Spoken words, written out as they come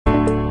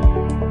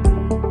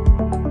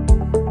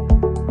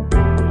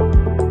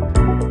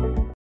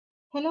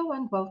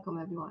Hello and welcome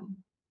everyone.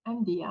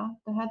 I'm Dia,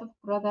 the head of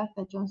product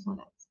at Johnson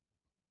Labs.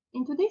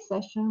 In today's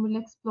session,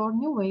 we'll explore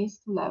new ways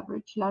to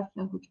leverage large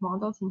language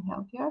models in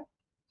healthcare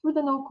through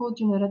the no-code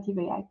generative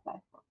AI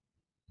platform.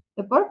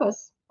 The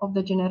purpose of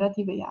the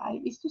generative AI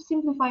is to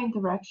simplify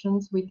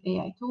interactions with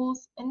AI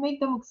tools and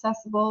make them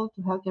accessible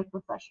to healthcare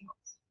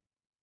professionals.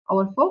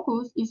 Our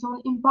focus is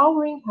on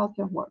empowering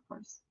healthcare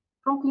workers,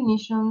 from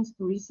clinicians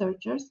to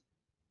researchers,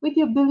 with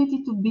the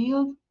ability to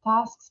build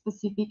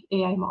task-specific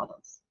AI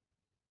models.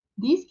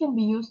 These can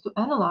be used to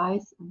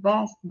analyze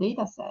vast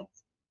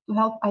datasets to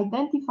help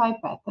identify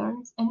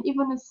patterns and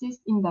even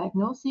assist in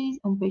diagnosis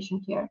and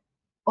patient care,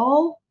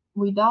 all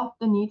without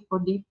the need for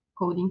deep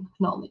coding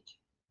knowledge.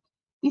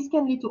 This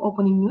can lead to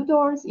opening new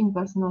doors in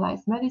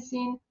personalized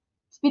medicine,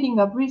 speeding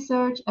up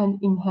research, and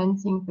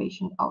enhancing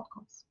patient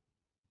outcomes.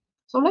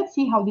 So let's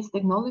see how this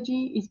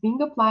technology is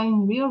being applied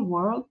in real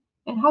world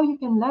and how you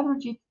can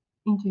leverage it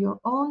into your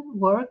own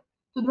work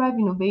to drive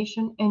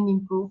innovation and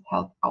improve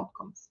health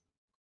outcomes.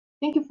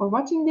 Thank you for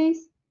watching this,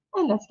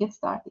 and let's get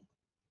started.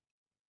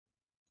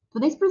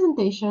 Today's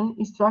presentation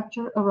is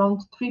structured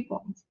around 3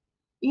 points,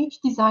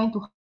 each designed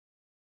to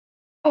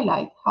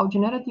highlight how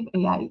generative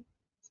AI,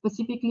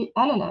 specifically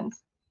LLMs,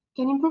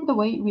 can improve the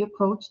way we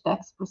approach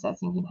text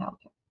processing in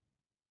healthcare.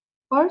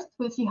 First,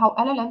 we'll see how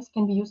LLMs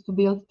can be used to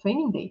build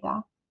training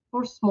data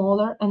for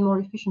smaller and more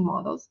efficient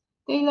models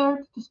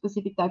tailored to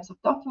specific types of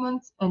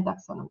documents and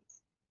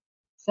taxonomies.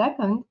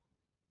 Second,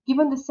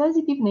 given the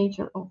sensitive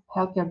nature of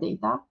healthcare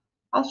data,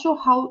 I'll show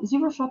how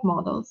zero-shot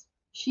models,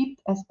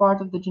 shipped as part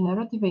of the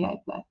generative AI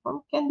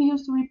platform, can be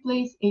used to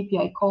replace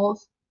API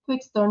calls to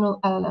external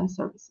LLM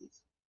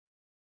services.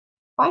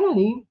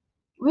 Finally,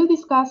 we'll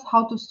discuss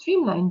how to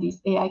streamline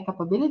these AI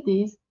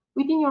capabilities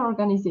within your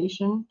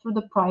organization through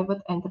the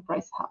private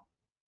enterprise hub.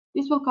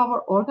 This will cover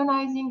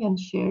organizing and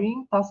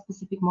sharing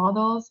task-specific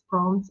models,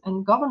 prompts,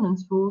 and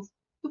governance rules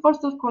to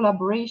foster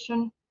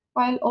collaboration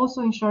while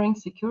also ensuring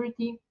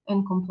security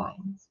and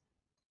compliance.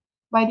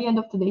 By the end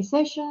of today's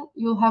session,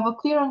 you'll have a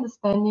clear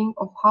understanding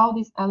of how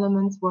these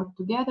elements work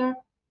together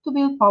to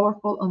build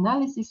powerful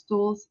analysis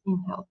tools in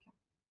healthcare.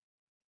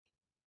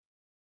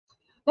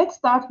 Let's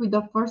start with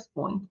the first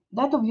point,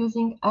 that of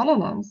using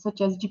LLMs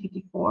such as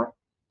GPT-4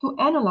 to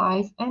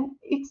analyze and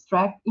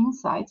extract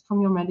insights from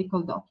your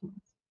medical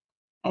documents.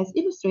 As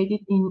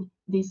illustrated in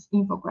this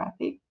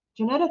infographic,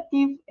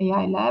 Generative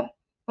AI Lab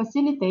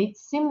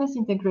facilitates seamless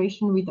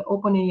integration with the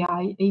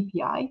OpenAI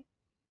API,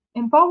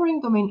 empowering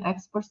domain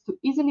experts to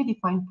easily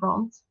define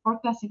prompts for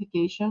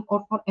classification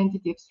or for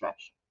entity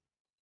extraction.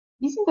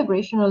 This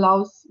integration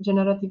allows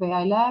Generative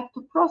AI Lab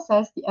to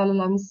process the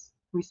LLM's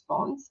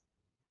response,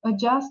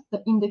 adjust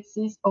the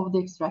indexes of the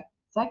extracted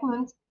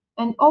segments,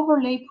 and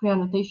overlay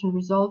pre-annotation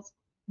results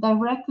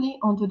directly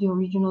onto the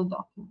original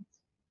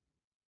documents.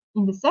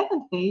 In the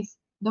second phase,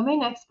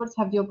 domain experts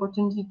have the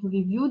opportunity to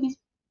review these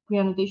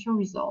pre-annotation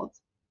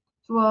results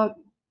through a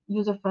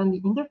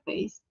user-friendly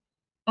interface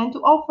and to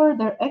offer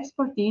their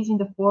expertise in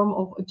the form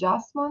of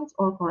adjustments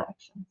or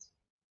corrections.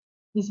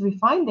 This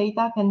refined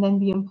data can then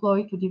be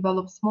employed to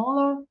develop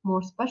smaller,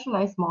 more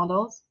specialized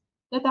models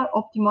that are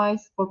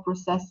optimized for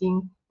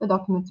processing the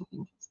documents of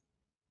interest.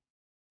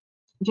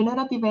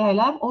 Generative AI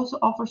Lab also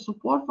offers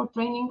support for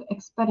training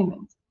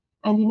experiments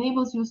and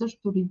enables users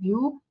to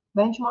review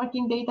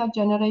benchmarking data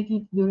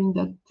generated during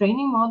the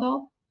training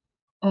model.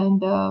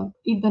 And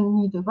if the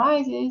need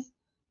arises,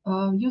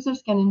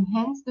 users can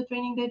enhance the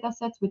training data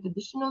sets with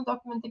additional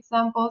document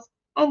examples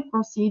and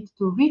proceed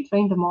to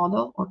retrain the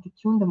model or to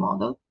tune the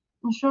model,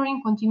 ensuring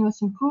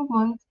continuous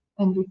improvement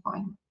and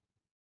refinement.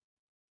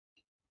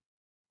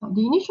 Now,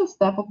 the initial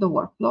step of the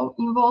workflow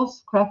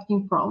involves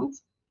crafting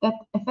prompts that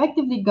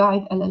effectively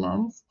guide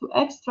LLMs to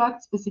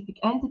extract specific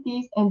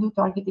entities and do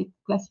targeted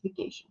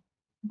classification,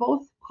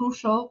 both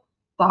crucial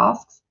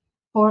tasks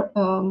for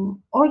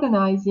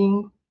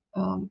organizing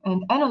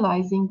and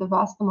analyzing the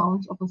vast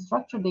amounts of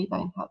unstructured data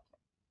in healthcare.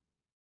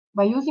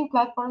 By using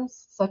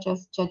platforms such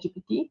as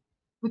ChatGPT,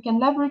 we can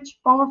leverage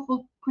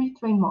powerful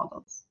pre-trained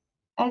models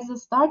as a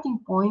starting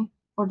point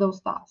for those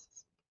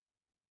tasks.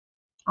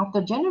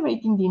 After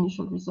generating the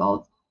initial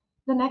results,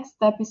 the next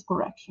step is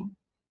correction.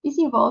 This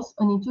involves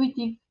an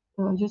intuitive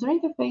user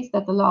interface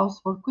that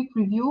allows for quick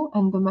review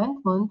and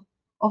amendment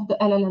of the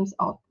LLM's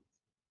outputs.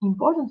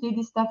 Importantly,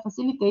 this step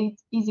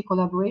facilitates easy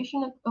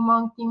collaboration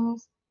among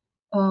teams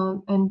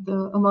and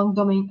among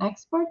domain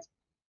experts,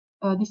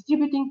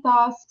 distributing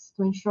tasks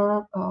to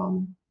ensure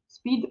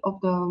speed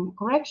of the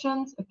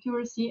corrections,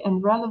 accuracy,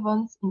 and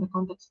relevance in the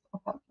context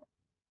of healthcare.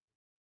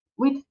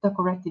 With the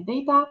corrected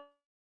data,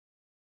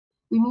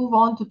 we move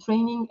on to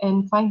training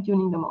and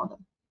fine-tuning the model.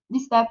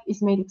 This step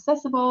is made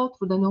accessible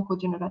through the no-code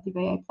generative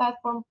AI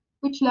platform,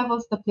 which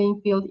levels the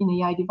playing field in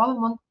AI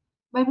development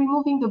by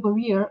removing the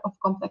barrier of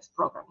complex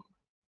programming.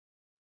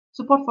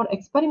 Support for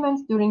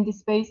experiments during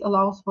this phase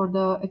allows for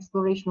the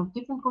exploration of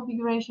different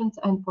configurations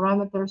and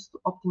parameters to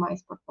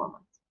optimize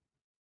performance.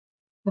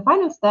 The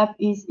final step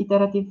is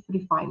iterative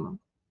refinement.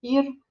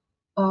 Here,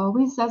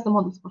 we assess the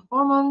model's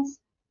performance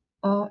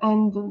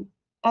and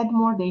add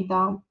more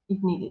data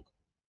if needed.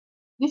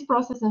 This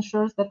process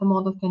ensures that the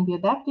model can be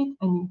adapted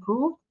and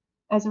improved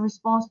as a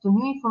response to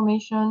new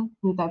information,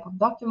 new type of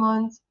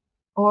documents,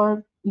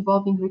 or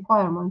evolving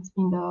requirements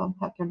in the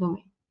healthcare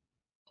domain.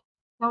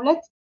 Now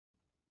let's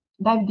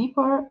dive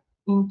deeper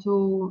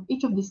into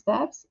each of these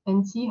steps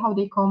and see how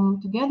they come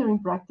together in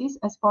practice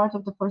as part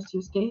of the first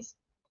use case,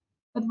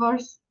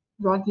 adverse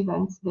drug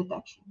events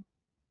detection.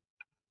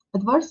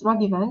 Adverse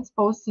drug events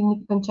pose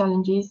significant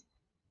challenges,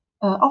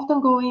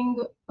 often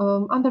going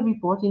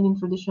underreported in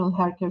traditional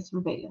healthcare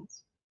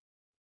surveillance.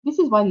 This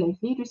is why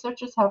lately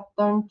researchers have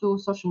turned to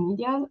social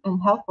media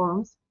and health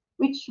forums,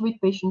 which with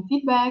patient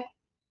feedback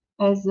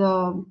as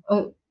a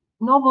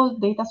novel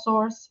data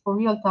source for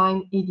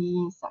real-time ADE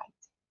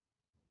insights.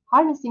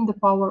 Harnessing the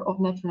power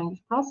of natural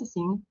language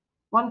processing,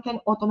 one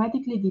can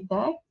automatically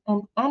detect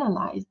and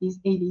analyze these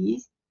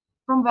ADEs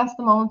from vast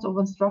amounts of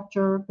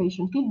unstructured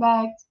patient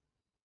feedback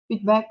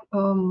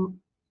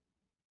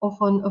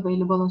often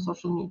available on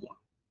social media.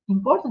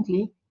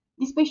 Importantly,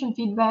 this patient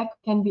feedback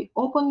can be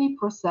openly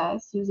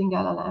processed using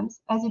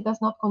LLMs as it does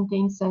not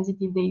contain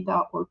sensitive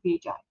data or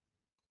PHI.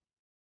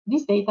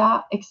 This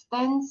data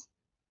extends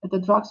the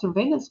drug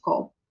surveillance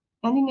scope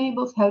and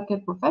enables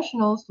healthcare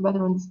professionals to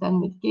better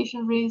understand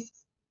medication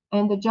risks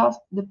and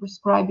adjust the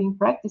prescribing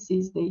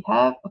practices they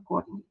have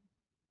accordingly.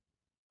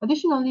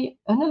 Additionally,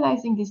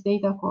 analyzing this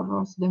data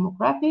across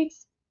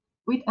demographics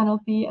with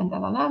NLP and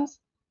LLMs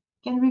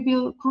can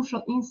reveal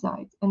crucial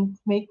insights and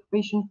make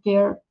patient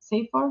care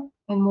safer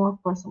and more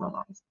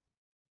personalized.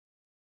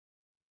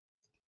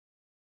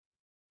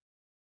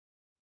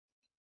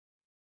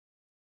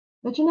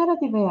 The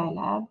Generative AI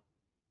Lab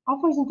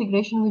offers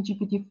integration with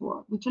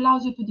GPT-4, which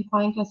allows you to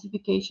define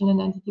classification and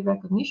entity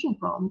recognition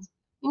prompts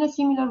in a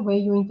similar way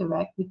you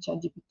interact with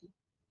ChatGPT.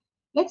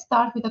 Let's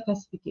start with a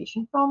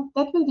classification prompt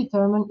that will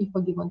determine if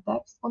a given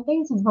text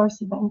contains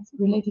adverse events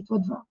related to a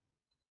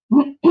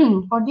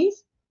drug. For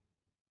this,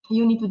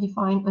 you need to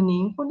define a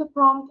name for the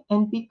prompt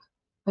and pick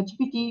a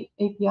GPT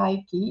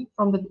API key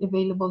from the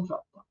available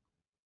dropdown.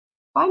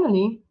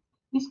 Finally,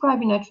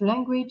 describe in natural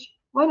language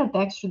when a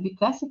text should be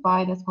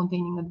classified as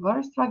containing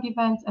adverse drug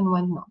events and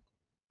when not.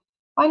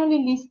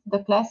 Finally, list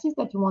the classes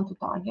that you want to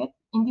target,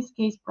 in this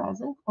case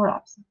present or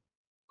absent.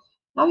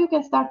 Now you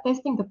can start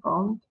testing the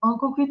prompt on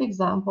concrete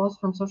examples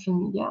from social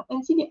media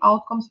and see the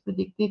outcomes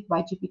predicted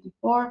by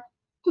GPT-4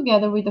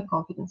 together with the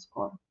confidence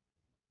score.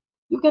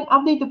 You can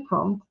update the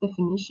prompt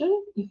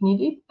definition if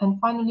needed, and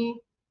finally,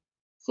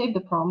 save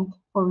the prompt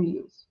for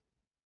reuse.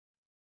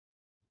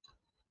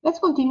 Let's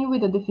continue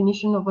with the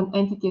definition of an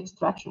entity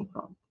extraction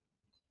prompt.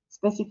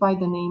 Specify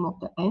the name of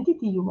the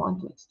entity you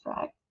want to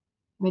extract,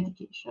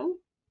 medication,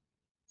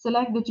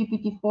 select the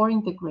GPT-4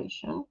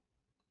 integration,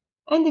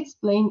 and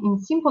explain in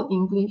simple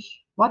English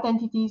what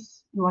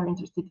entities you are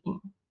interested in.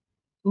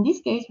 In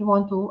this case, we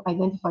want to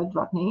identify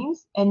drug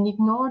names and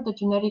ignore the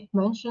generic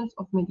mentions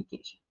of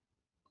medication.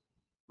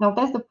 Now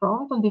test the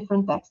prompt on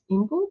different text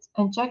inputs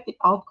and check the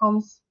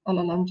outcomes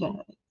LLM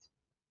generates.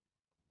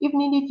 If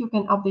needed, you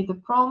can update the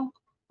prompt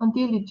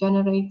until it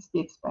generates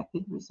the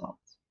expected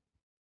results.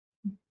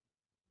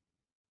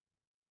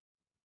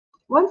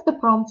 Once the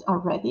prompts are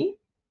ready,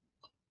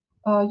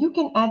 you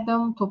can add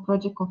them to a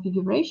project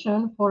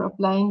configuration for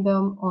applying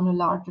them on a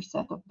larger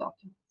set of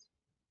documents.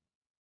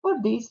 For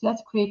this,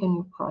 let's create a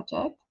new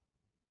project,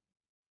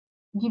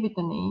 give it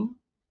a name,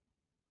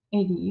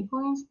 ADE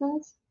for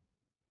instance,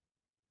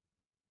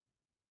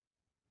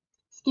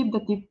 skip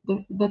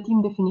the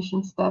team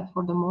definition step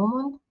for the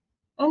moment,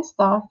 and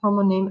start from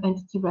a name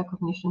entity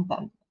recognition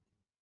template.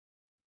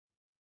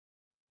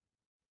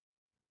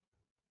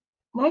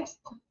 Next,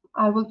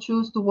 I will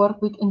choose to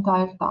work with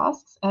entire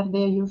tasks as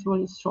they are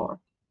usually short.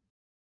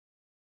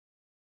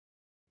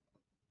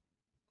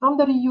 From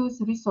the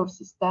Reuse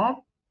Resources tab,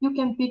 you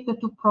can pick the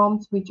two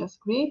prompts we just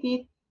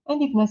created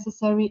and, if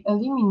necessary,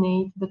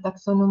 eliminate the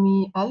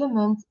taxonomy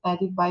elements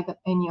added by the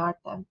NER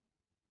template.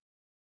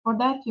 For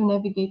that, you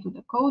navigate to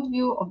the code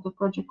view of the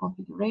project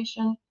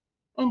configuration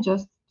and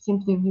just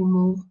simply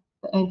remove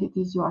the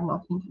entities you are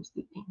not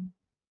interested in.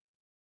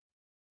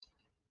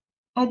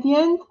 At the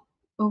end,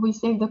 we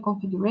save the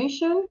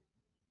configuration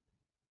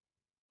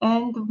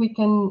and we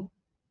can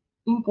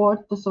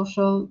import the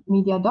social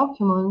media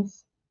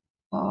documents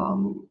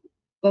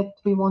that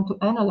we want to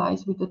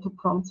analyze with the two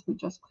prompts we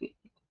just created.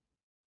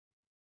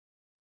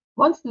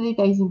 Once the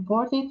data is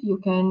imported, you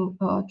can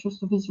choose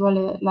to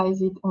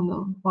visualize it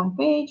on one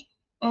page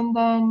and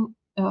then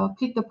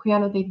click the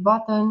pre-annotate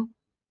button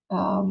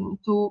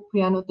to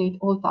pre-annotate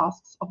all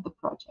tasks of the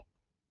project.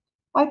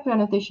 While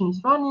pre-annotation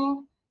is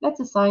running, let's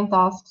assign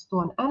tasks to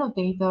an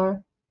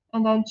annotator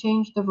and then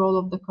change the role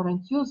of the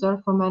current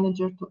user from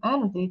manager to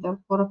annotator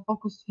for a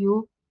focused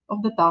view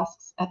of the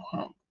tasks at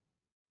hand.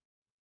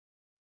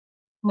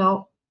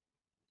 Now,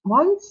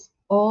 once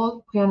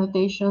all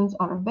pre-annotations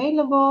are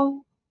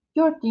available,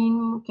 your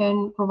team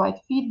can provide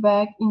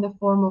feedback in the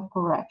form of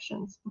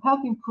corrections to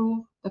help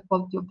improve the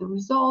quality of the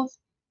results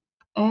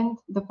and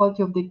the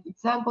quality of the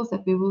examples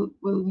that we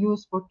will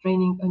use for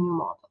training a new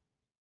model.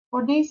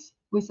 For this,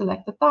 we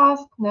select a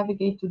task,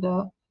 navigate to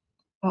the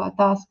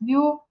task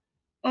view,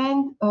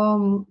 and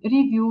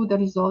review the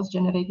results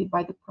generated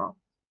by the prompt.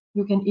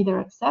 You can either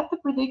accept the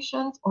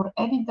predictions or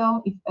edit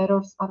them if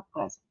errors are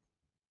present.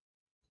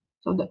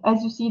 So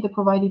as you see, the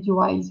provided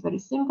UI is very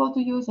simple to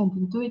use and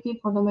intuitive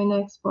for domain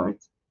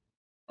experts.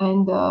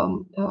 And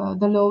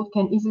the load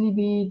can easily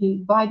be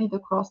divided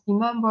across team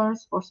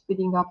members for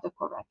speeding up the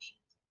corrections.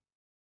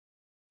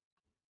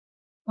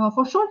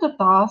 For shorter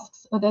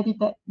tasks, a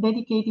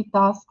dedicated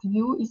task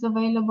view is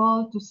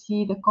available to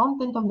see the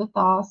content of the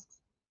tasks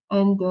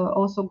and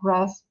also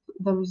grasp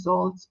the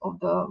results of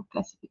the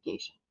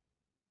classification.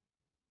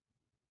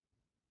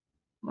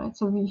 Right,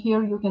 so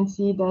here you can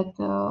see that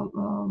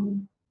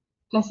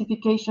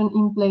classification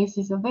in place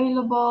is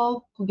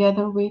available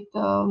together with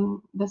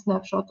the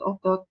snapshot of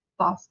the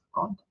task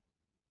content.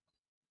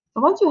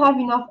 So once you have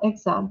enough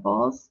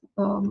examples,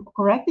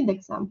 corrected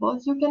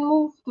examples, you can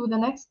move to the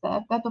next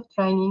step, that of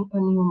training a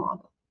new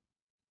model.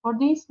 For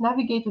this,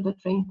 navigate to the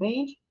train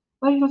page,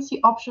 where you'll see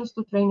options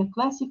to train a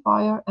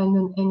classifier and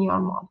an NER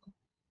model.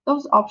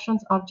 Those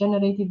options are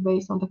generated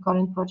based on the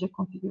current project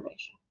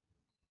configuration.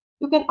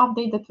 You can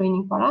update the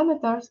training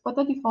parameters, but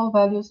the default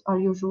values are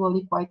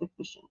usually quite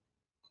efficient.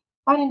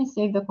 Finally,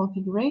 save the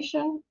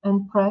configuration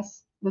and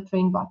press the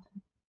train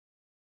button.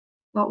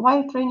 Now,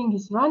 while training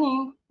is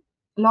running,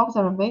 logs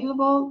are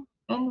available,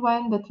 and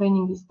when the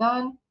training is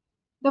done,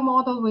 the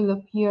model will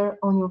appear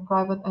on your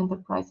private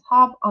enterprise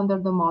hub under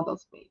the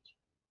models page.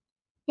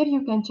 Here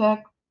you can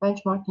check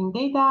benchmarking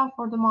data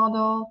for the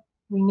model,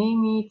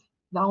 rename it,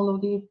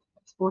 download it,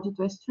 export it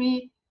to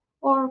S3,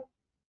 or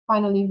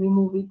finally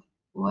remove it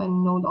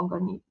when no longer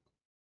needed.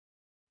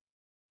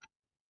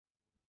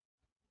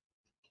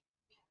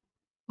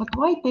 But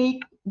why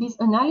take this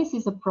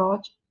analysis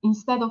approach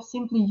instead of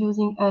simply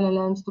using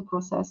LLMs to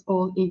process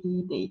all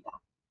ADE data?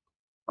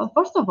 Well,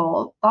 first of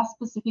all,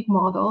 task-specific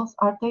models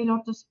are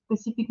tailored to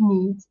specific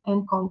needs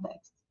and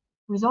contexts,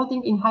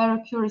 resulting in higher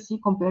accuracy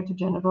compared to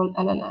general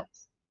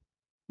LLMs.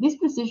 This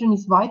precision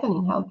is vital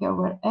in healthcare,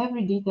 where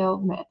every detail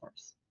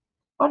matters.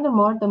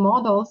 Furthermore, the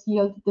models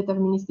yield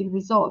deterministic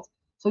results,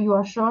 so you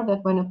are sure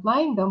that when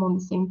applying them on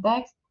the same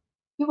text,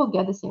 you will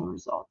get the same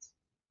results.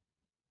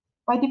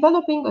 By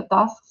developing a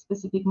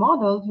task-specific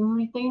model, you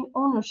retain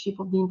ownership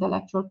of the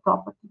intellectual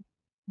property.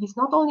 This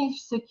not only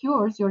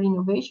secures your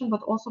innovation,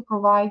 but also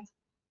provides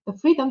the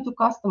freedom to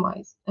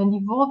customize and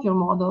evolve your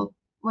model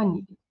when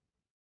needed.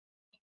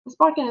 The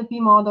Spark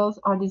NLP models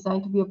are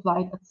designed to be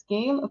applied at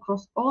scale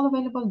across all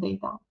available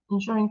data,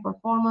 ensuring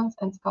performance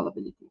and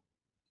scalability.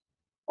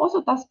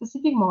 Also,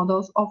 task-specific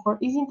models offer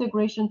easy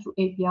integration through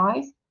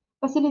APIs,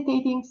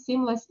 facilitating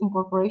seamless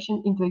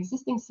incorporation into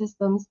existing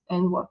systems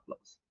and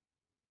workflows.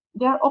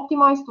 They are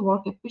optimized to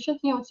work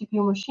efficiently on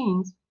CPU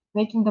machines,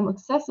 making them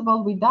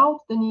accessible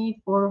without the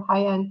need for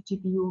high-end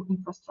GPU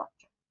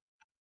infrastructure.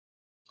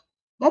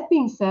 That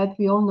being said,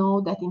 we all know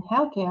that in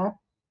healthcare,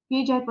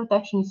 PHI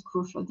protection is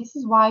crucial. This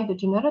is why the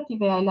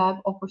Generative AI Lab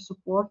offers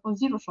support for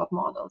zero-shot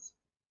models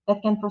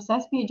that can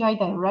process PHI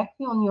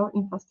directly on your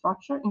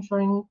infrastructure,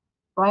 ensuring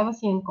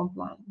privacy and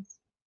compliance.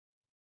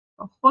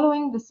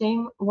 Following the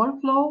same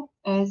workflow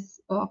as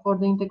for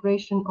the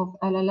integration of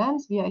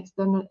LLMs via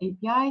external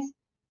APIs,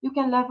 you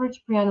can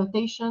leverage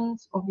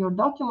pre-annotations of your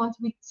documents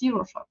with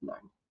zero-shot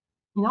learning.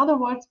 In other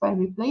words, by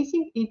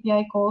replacing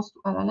API calls to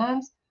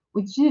LLMs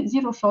with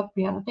zero-shot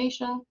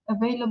pre-annotation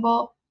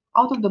available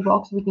out of the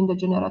box within the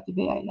Generative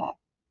AI Lab.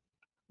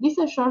 This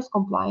ensures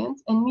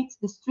compliance and meets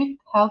the strict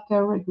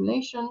healthcare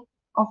regulation,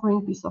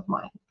 offering peace of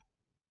mind.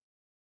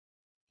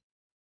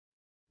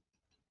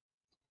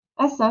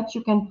 As such,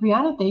 you can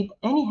pre-annotate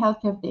any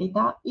healthcare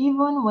data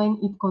even when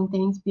it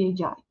contains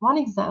PHI. One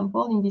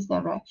example in this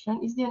direction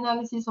is the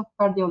analysis of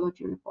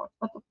cardiology reports,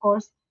 but of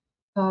course,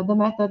 the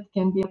method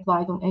can be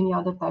applied on any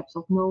other types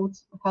of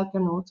notes,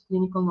 healthcare notes,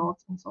 clinical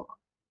notes, and so on.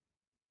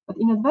 But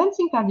in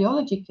advancing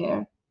cardiology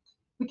care,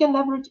 we can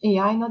leverage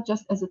AI not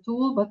just as a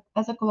tool, but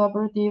as a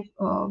collaborative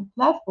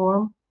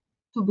platform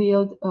to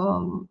build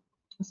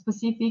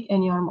specific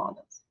NER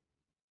models.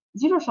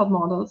 Zero-shot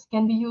models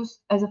can be used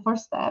as a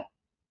first step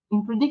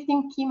in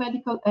predicting key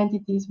medical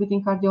entities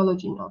within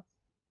cardiology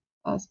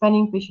notes,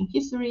 spanning patient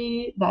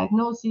history,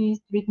 diagnosis,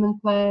 treatment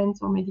plans,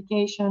 or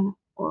medication,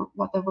 or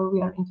whatever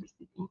we are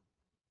interested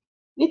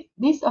in.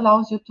 This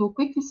allows you to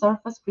quickly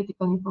surface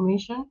critical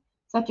information,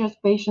 such as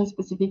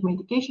patient-specific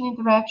medication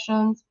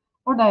interactions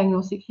or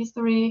diagnostic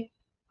history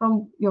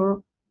from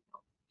your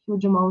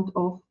huge amount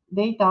of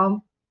data,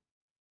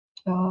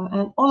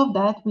 and all of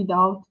that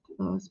without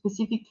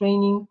specific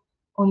training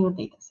on your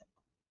dataset.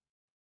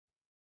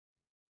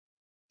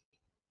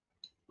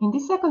 In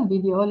this second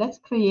video, let's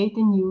create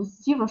and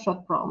use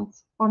zero-shot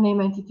prompts for name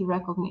entity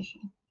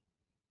recognition.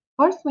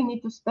 First, we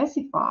need to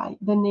specify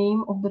the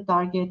name of the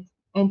target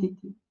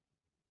entity,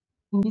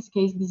 in this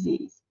case,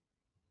 disease,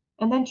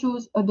 and then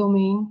choose a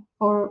domain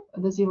for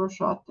the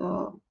zero-shot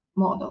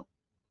model.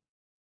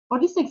 For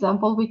this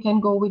example, we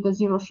can go with the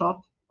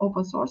zero-shot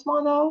open source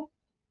model.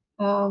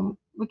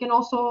 We can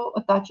also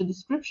attach a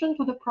description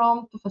to the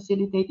prompt to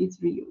facilitate its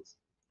reuse.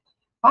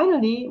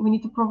 Finally, we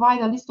need to provide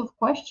a list of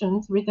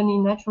questions written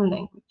in natural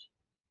language.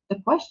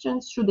 the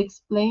questions should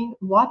explain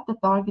what the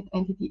target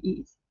entity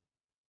is.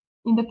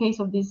 In the case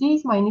of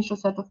disease, my initial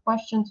set of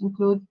questions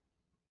include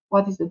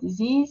what is the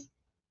disease,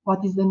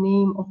 what is the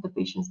name of the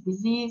patient's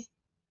disease,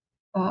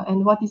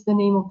 and what is the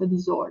name of the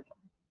disorder.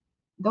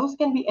 Those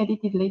can be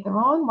edited later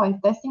on while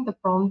testing the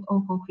prompt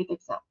on concrete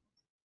examples.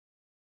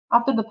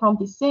 After the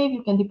prompt is saved,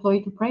 you can deploy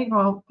it to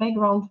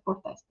Playground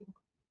for testing.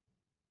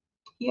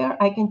 Here,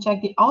 I can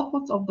check the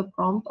outputs of the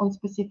prompt on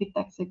specific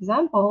text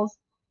examples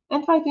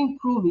and try to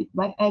improve it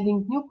by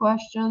adding new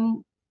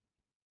question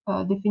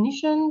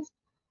definitions,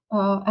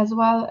 as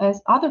well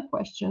as other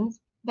questions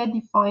that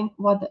define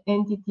what the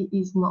entity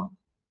is not.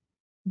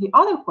 The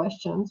other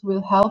questions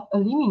will help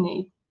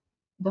eliminate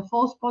the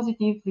false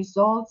positive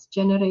results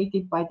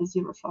generated by the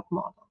zero-shot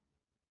model.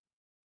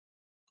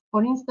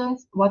 For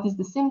instance, what is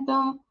the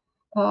symptom?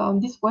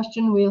 This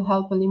question will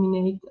help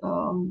eliminate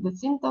the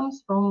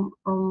symptoms from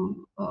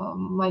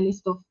my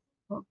list of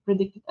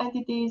predicted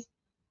entities.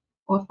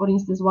 Or for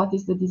instance, what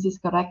is the disease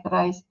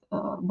characterized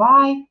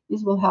by?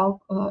 This will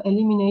help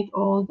eliminate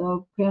all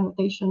the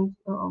pre-annotations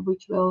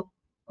which will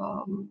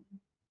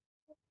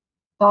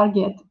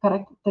target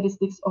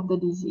characteristics of the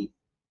disease.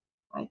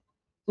 Right?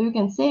 So you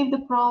can save the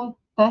prompt,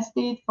 test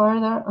it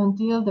further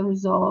until the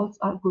results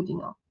are good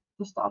enough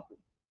to start with.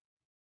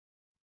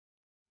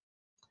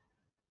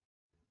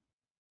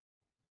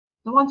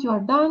 So once you are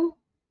done,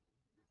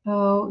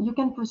 you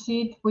can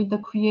proceed with the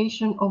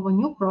creation of a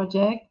new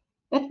project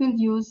that will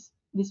use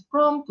this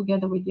prompt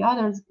together with the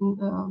other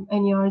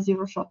NER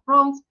zero-shot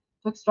prompts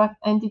to extract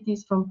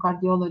entities from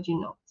cardiology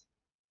notes.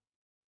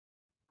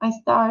 I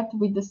start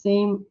with the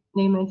same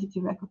name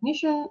entity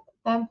recognition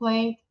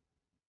template,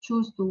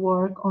 choose to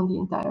work on the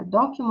entire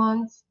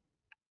documents,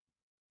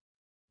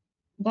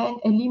 then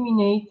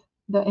eliminate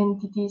the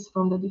entities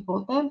from the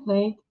default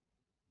template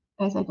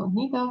as I don't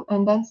need them,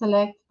 and then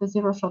select the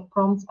zero-shot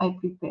prompts I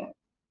prepared.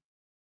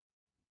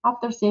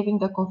 After saving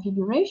the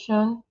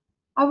configuration,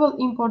 I will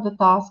import the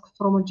task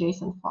from a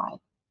JSON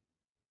file.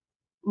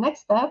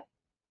 Next step,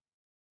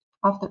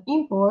 after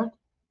import,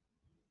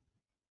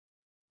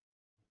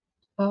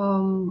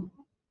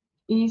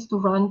 is to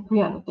run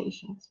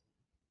pre-annotations.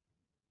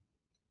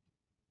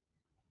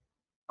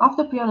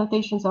 After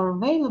pre-annotations are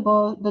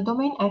available, the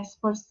domain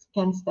experts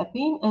can step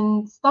in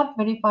and start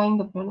verifying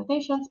the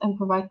pre-annotations and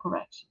provide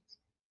corrections.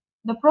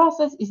 The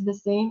process is the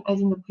same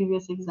as in the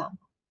previous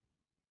example.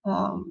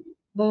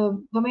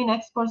 The domain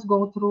experts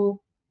go through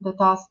the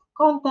task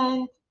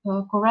content,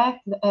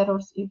 correct the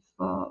errors if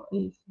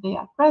they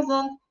are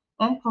present,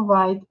 and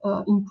provide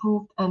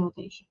improved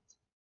annotations.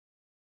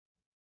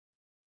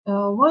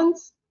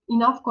 Once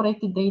enough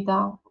corrected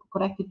data,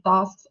 corrected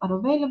tasks are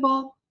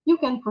available, you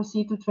can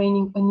proceed to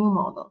training a new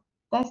model,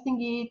 testing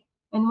it,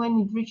 and when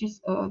it reaches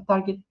a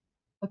target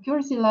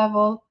accuracy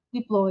level,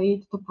 deploy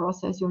it to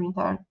process your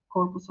entire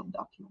corpus of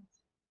documents.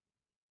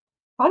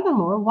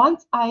 Furthermore,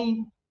 once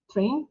I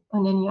train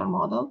an NER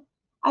model,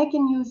 I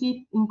can use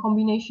it in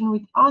combination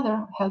with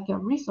other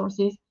healthcare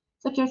resources,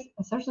 such as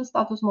assertion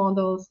status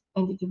models,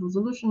 entity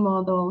resolution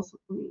models,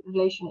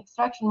 relation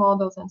extraction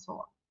models, and so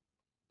on.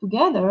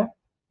 Together,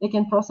 they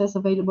can process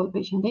available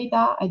patient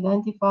data,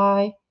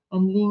 identify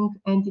and link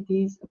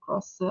entities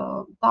across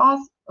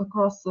tasks,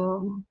 across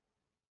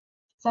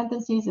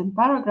sentences and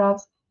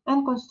paragraphs,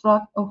 and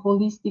construct a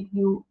holistic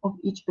view of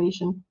each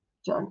patient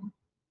journey.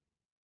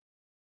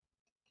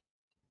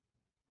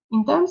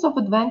 In terms of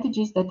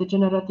advantages that the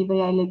Generative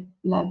AI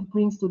Lab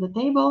brings to the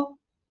table,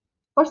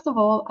 first of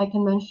all, I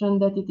can mention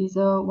that it is a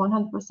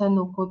 100%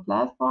 no-code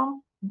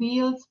platform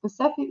built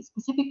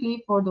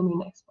specifically for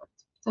domain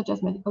experts, such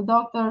as medical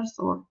doctors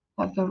or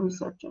healthcare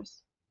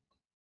researchers.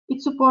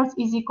 It supports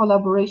easy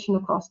collaboration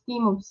across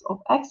teams of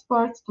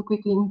experts to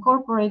quickly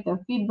incorporate their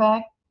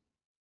feedback.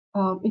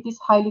 It is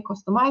highly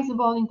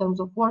customizable in terms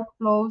of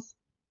workflows,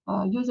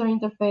 user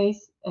interface,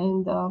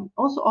 and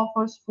also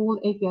offers full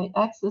API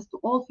access to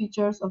all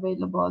features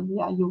available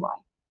via UI.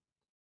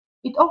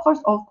 It offers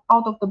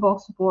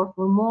out-of-the-box support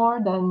for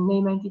more than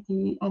name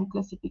entity and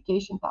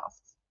classification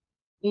tasks.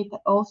 It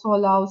also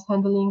allows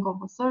handling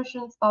of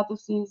assertions,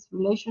 statuses,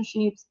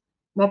 relationships,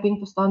 mapping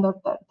to standard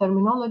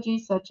terminology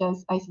such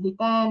as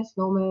ICD-10,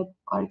 SNOMED,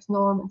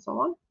 RxNorm, and so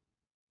on.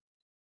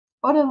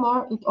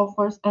 Furthermore, it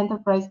offers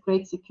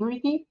enterprise-grade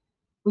security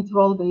with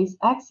role-based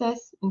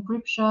access,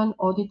 encryption,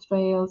 audit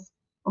trails,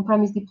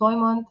 on-premise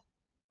deployment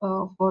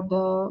for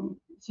the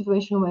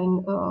situation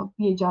when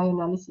PHI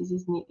analysis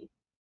is needed.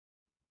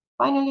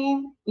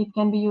 Finally, it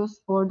can be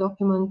used for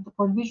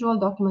visual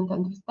document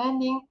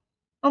understanding,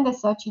 and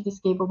as such, it is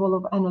capable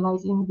of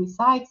analyzing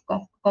besides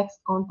text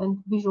content,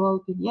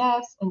 visual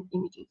PDFs, and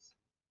images.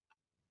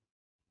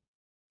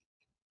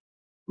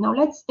 Now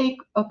let's take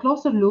a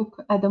closer look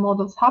at the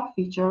Models Hub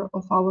feature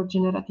of our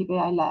Generative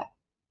AI Lab.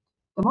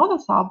 The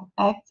Models Hub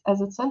acts as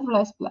a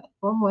centralized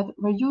platform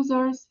where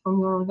users from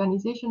your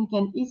organization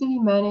can easily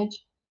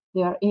manage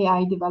their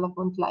AI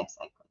development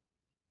lifecycle.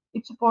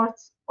 It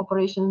supports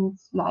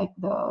operations like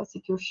the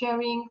secure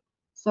sharing,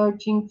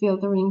 searching,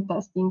 filtering,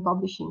 testing,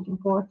 publishing,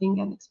 importing,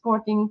 and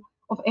exporting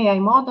of AI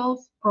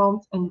models,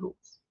 prompts, and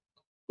rules.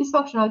 This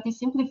functionality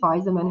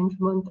simplifies the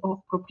management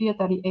of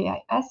proprietary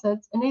AI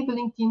assets,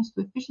 enabling teams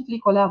to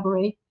efficiently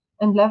collaborate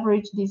and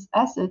leverage these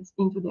assets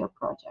into their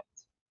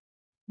projects.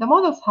 The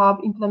Models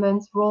Hub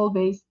implements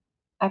role-based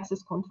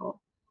access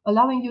control,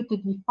 allowing you to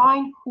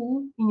define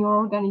who in your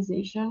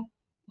organization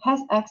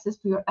has access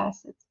to your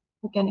assets,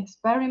 who can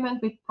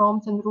experiment with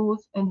prompts and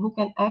rules, and who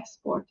can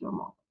export your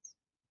models.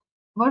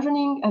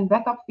 Versioning and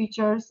backup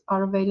features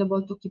are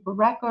available to keep a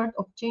record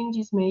of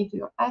changes made to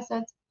your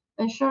assets,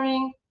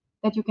 ensuring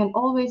that you can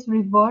always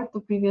revert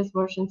to previous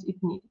versions if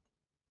needed.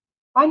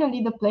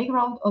 Finally, the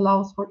playground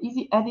allows for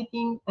easy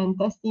editing and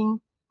testing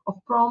of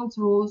prompts,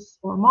 rules,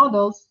 or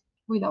models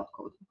without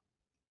coding.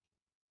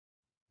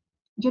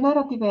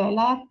 Generative AI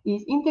Lab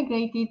is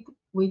integrated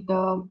with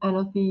the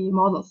NLP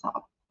Models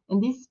Hub,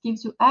 and this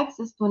gives you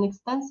access to an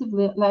extensive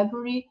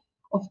library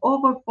of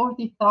over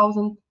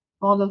 40,000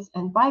 models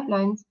and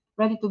pipelines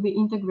ready to be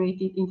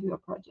integrated into your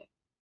project.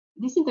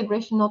 This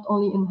integration not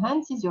only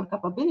enhances your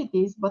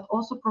capabilities, but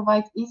also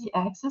provides easy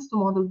access to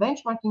model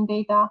benchmarking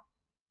data,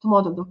 to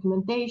model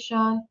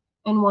documentation,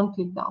 and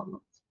one-click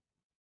downloads.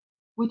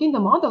 Within the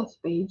Models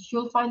page,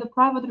 you'll find a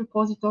private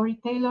repository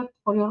tailored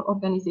for your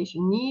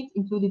organization needs,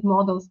 including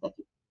models that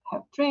you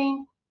have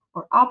trained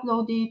or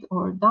uploaded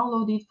or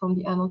downloaded from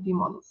the NLP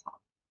Models Hub.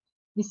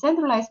 The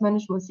centralized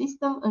management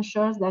system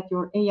ensures that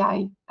your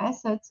AI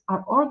assets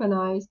are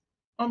organized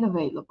and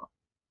available.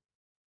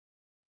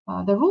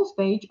 The Rules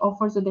page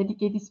offers a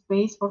dedicated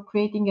space for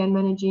creating and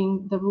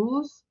managing the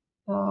rules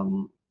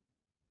you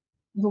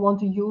want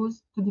to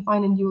use to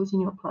define and use in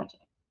your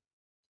project.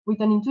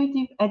 With an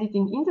intuitive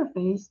editing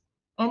interface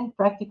and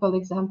practical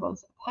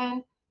examples at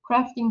hand,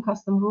 crafting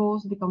custom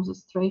rules becomes a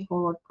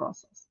straightforward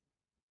process.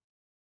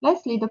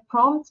 Lastly, the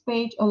Prompts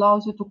page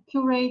allows you to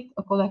curate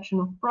a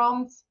collection of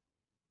prompts,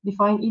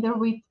 defined either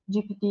with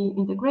GPT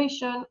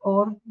integration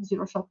or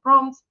zero-shot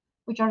prompts,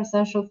 which are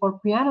essential for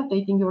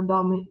pre-annotating your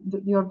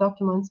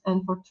documents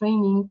and for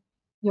training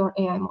your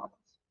AI models.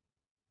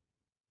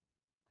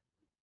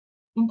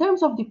 In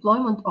terms of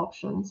deployment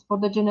options for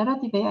the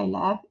Generative AI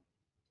Lab,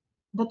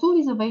 the tool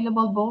is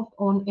available both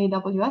on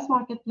AWS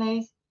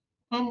Marketplace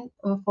and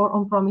for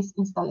on-premise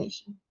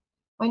installation.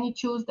 When you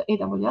choose the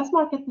AWS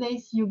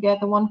Marketplace, you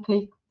get a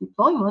one-click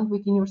deployment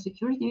within your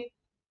security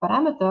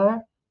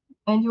parameter,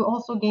 and you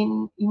also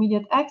gain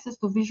immediate access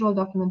to visual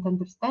document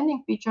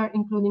understanding feature,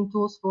 including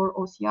tools for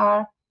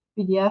OCR,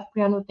 PDF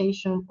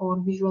pre-annotation,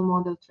 or visual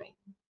model training.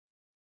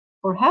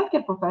 For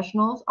healthcare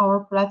professionals,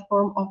 our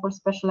platform offers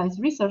specialized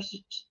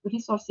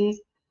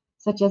resources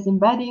such as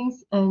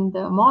embeddings and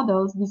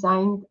models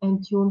designed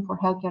and tuned for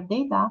healthcare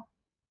data,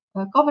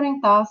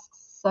 covering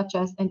tasks such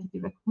as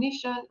entity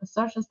recognition,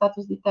 assertion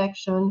status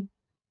detection,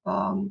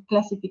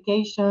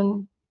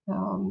 classification,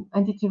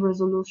 entity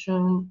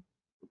resolution,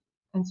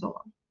 and so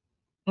on.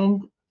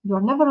 And you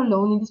are never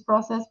alone in this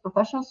process.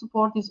 Professional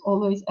support is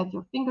always at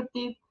your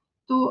fingertip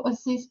to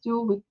assist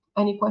you with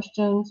any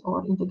questions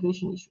or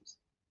integration issues.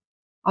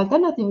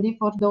 Alternatively,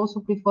 for those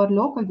who prefer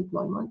local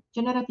deployment,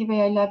 Generative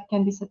AI Lab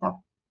can be set up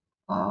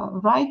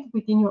right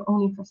within your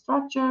own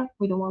infrastructure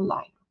with a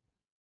one-liner.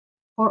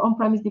 For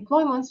on-premise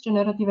deployments,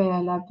 Generative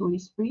AI Lab tool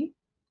is free.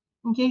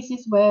 In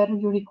cases where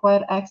you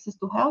require access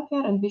to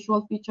healthcare and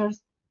visual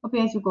features, a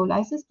pay-as-you-go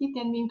license key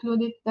can be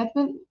included that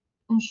will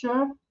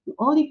ensure you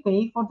only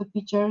pay for the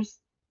features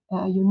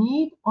you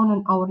need on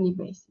an hourly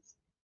basis.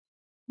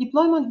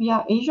 Deployment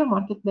via Azure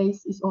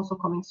Marketplace is also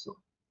coming soon.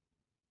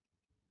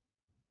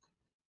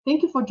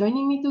 Thank you for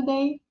joining me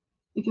today.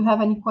 If you have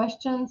any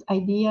questions,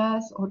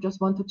 ideas, or just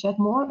want to chat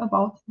more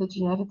about the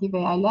Generative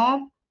AI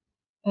Lab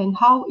and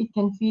how it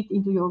can fit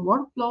into your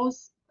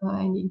workflows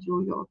and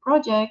into your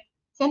project,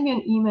 send me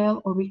an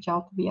email or reach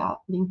out via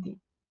LinkedIn.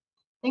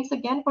 Thanks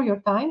again for your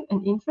time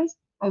and interest.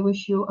 I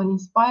wish you an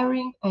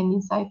inspiring and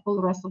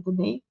insightful rest of the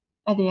day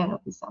at the end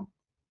of the summit.